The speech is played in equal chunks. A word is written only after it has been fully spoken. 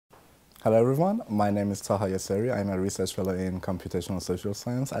Hello everyone, my name is Taha Yasseri. I'm a research fellow in computational social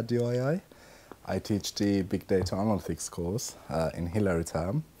science at the OII. I teach the Big Data Analytics course in Hillary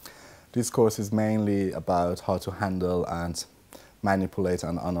term. This course is mainly about how to handle and manipulate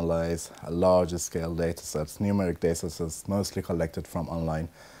and analyze larger scale datasets, numeric datasets mostly collected from online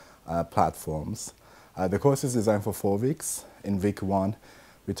platforms. The course is designed for 4 weeks. In week 1,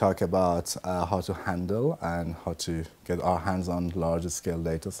 we talk about how to handle and how to get our hands on larger scale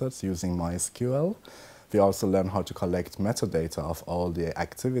datasets using MySQL. We also learn how to collect metadata of all the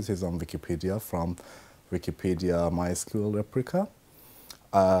activities on Wikipedia from Wikipedia MySQL replica.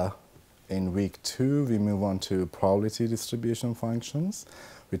 In week 2, we move on to probability distribution functions.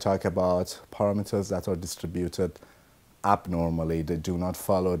 We talk about parameters that are distributed abnormally. They do not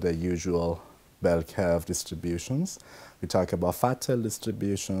follow the usual bell curve distributions. We talk about fat tail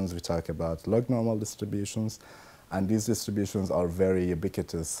distributions, we talk about log normal distributions, and these distributions are very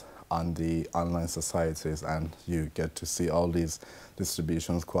ubiquitous on the online societies, and you get to see all these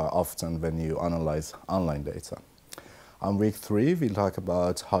distributions quite often when you analyze online data. On week 3, we'll talk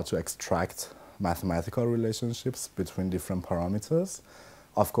about how to extract mathematical relationships between different parameters.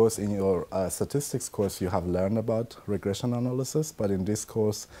 Of course, in your statistics course, you have learned about regression analysis, but in this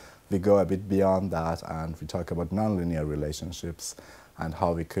course, we go a bit beyond that and we talk about nonlinear relationships and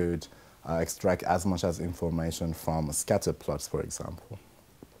how we could extract as much as information from scatter plots, for example.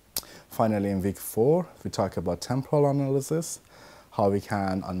 Finally, in week 4, we talk about temporal analysis, how we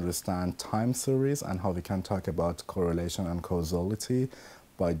can understand time series and how we can talk about correlation and causality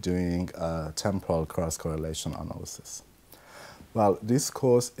by doing temporal cross-correlation analysis. Well, this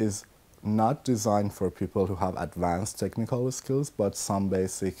course is not designed for people who have advanced technical skills, but some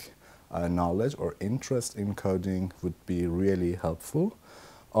basic knowledge or interest in coding would be really helpful.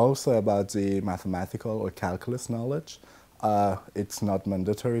 Also about the mathematical or calculus knowledge, it's not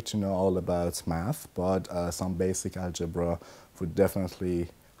mandatory to know all about math, but some basic algebra would definitely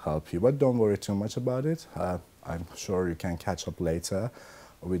help you. But don't worry too much about it. I'm sure you can catch up later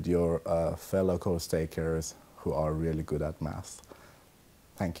with your fellow course takers who are really good at math.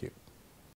 Thank you.